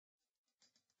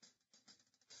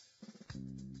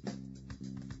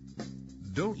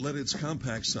Don't let its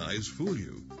compact size fool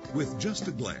you. With just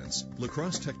a glance,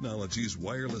 Crosse Technology's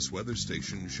wireless weather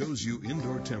station shows you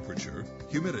indoor temperature,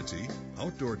 humidity,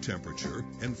 outdoor temperature,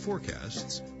 and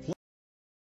forecasts, plus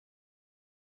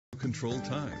control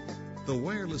time. The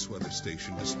wireless weather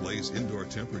station displays indoor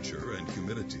temperature and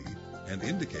humidity and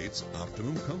indicates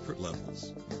optimum comfort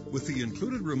levels. With the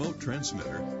included remote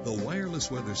transmitter, the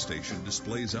wireless weather station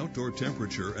displays outdoor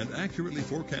temperature and accurately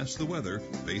forecasts the weather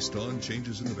based on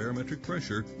changes in the barometric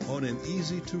pressure on an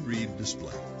easy-to-read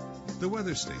display. The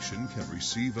weather station can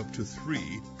receive up to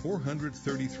 3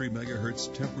 433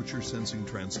 MHz temperature sensing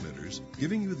transmitters,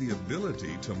 giving you the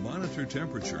ability to monitor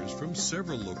temperatures from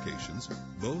several locations,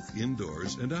 both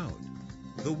indoors and out.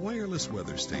 The wireless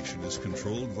weather station is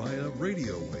controlled via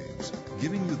radio waves,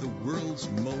 giving you the world's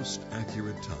most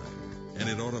accurate time, and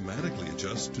it automatically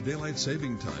adjusts to daylight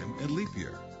saving time and leap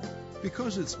year.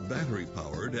 Because it's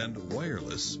battery-powered and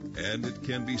wireless, and it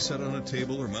can be set on a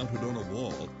table or mounted on a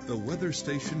wall, the weather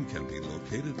station can be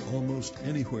located almost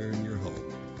anywhere in your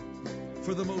home.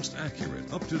 For the most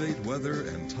accurate, up-to-date weather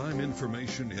and time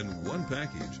information in one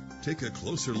package, take a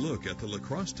closer look at the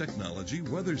Crosse Technology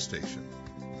weather station.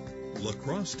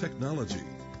 Crosse Technology,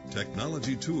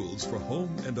 technology tools for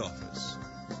home and office.